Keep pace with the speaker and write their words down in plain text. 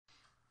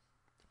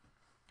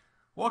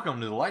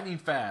Welcome to the Lightning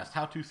Fast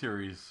How-To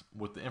series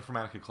with the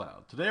Informatica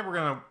Cloud. Today we're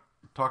going to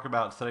talk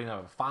about setting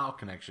up a file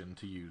connection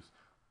to use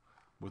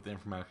with the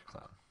Informatica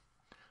Cloud.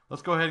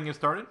 Let's go ahead and get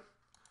started.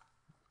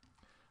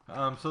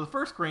 So the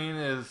first screen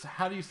is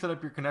how do you set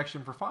up your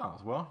connection for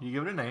files? Well, you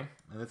give it a name,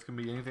 and this can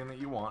be anything that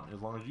you want as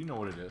long as you know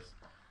what it is.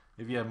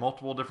 If you have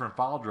multiple different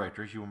file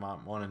directories, you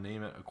might want to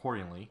name it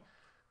accordingly,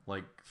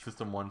 like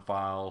System1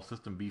 files,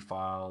 System B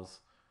files,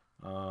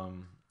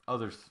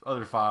 other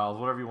files,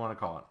 whatever you want to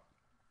call it.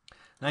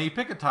 Now you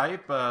pick a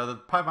type. The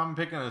type I'm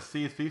picking is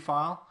CSV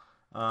file.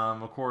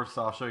 Of course,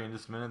 I'll show you in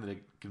just a minute that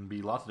it can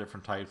be lots of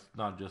different types,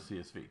 not just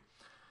CSV.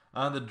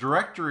 The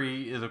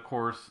directory is, of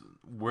course,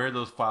 where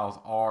those files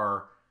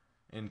are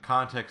in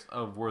context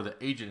of where the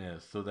agent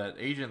is. So that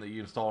agent that you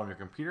install on your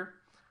computer,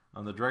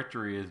 the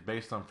directory is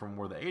based on from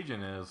where the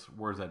agent is,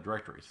 where's that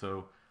directory.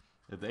 So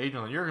if the agent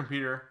on your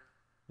computer,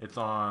 it's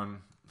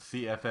on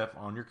CFF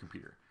on your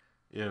computer.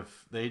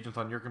 If the agent's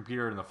on your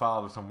computer and the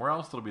files are somewhere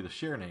else, it'll be the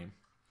share name.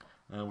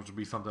 Which would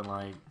be something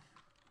like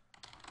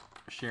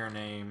share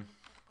name,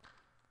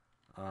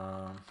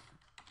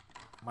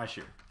 my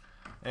share.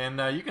 And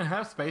you can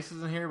have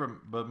spaces in here,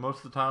 but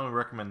most of the time we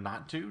recommend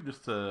not to,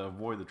 just to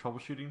avoid the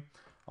troubleshooting.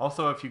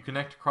 Also, if you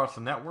connect across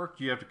the network,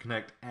 you have to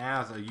connect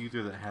as a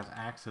user that has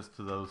access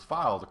to those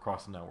files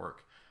across the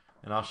network.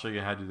 And I'll show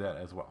you how to do that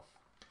as well.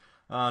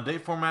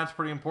 Date format's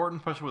pretty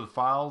important, especially with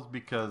files,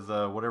 because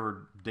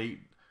whatever date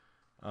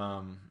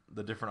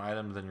the different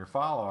items in your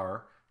file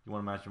are, you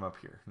want to match them up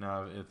here.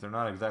 Now, if they're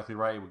not exactly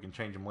right, we can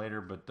change them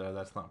later, but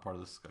that's not part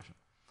of this discussion.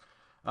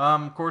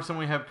 Of course, then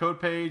we have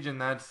code page,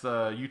 and that's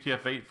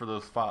UTF-8 for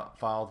those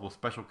files with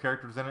special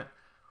characters in it,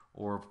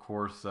 or of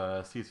course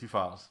CSV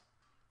files,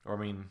 or I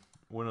mean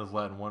Windows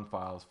Latin 1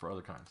 files for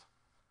other kinds.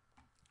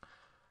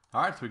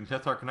 All right, so we can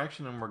test our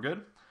connection, and we're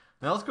good.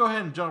 Now let's go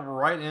ahead and jump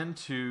right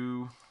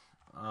into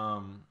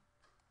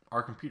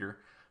our computer.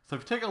 So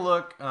if you take a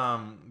look,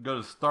 go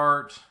to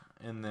Start,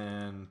 and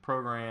then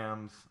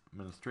Programs,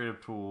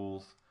 Administrative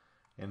Tools,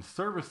 and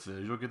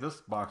Services. You'll get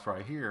this box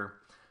right here.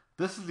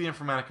 This is the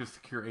Informatica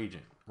Secure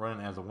Agent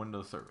running as a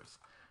Windows service.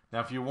 Now,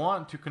 if you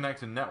want to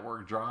connect to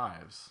network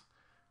drives,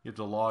 you have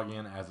to log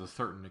in as a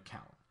certain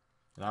account.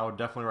 And I would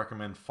definitely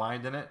recommend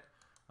finding it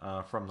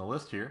from the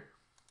list here,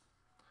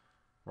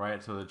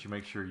 right, so that you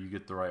make sure you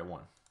get the right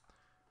one.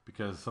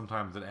 Because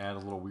sometimes it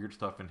adds a little weird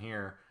stuff in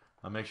here.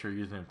 Make sure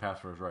your username and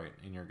password is right,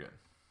 and you're good.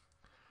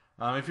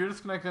 If you're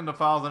just connecting to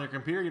files on your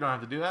computer, you don't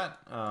have to do that.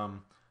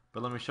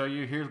 But let me show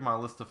you. Here's my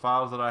list of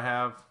files that I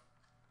have.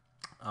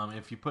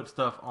 If you put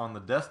stuff on the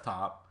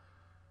desktop,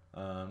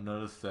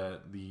 notice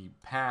that the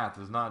path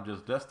is not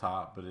just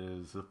desktop, but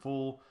is the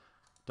full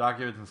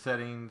documents and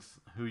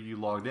settings, who you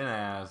logged in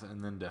as,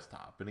 and then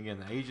desktop. And again,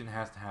 the agent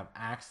has to have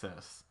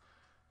access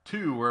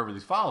to wherever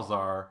these files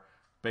are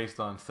based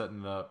on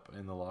setting it up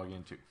in the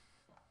login too.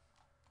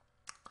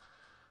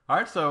 All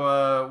right,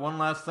 so one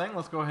last thing.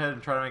 Let's go ahead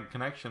and try to make a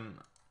connection,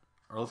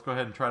 or let's go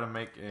ahead and try to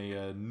make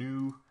a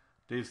new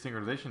data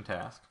synchronization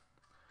task.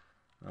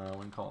 We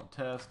can call it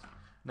test.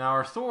 Now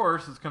our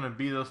source is going to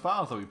be those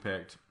files that we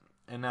picked.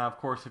 And now, of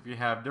course, if you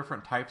have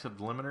different types of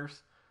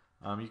delimiters,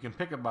 you can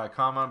pick it by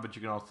comma, but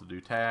you can also do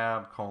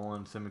tab,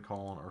 colon,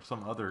 semicolon, or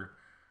some other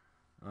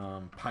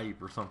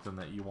pipe or something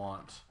that you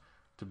want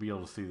to be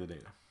able to see the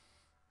data.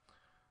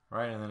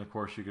 Right, and then of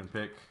course you can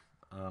pick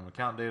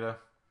account data.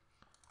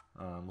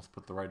 Let's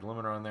put the right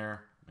delimiter on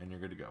there, and you're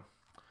good to go.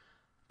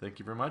 Thank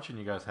you very much, and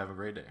you guys have a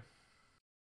great day.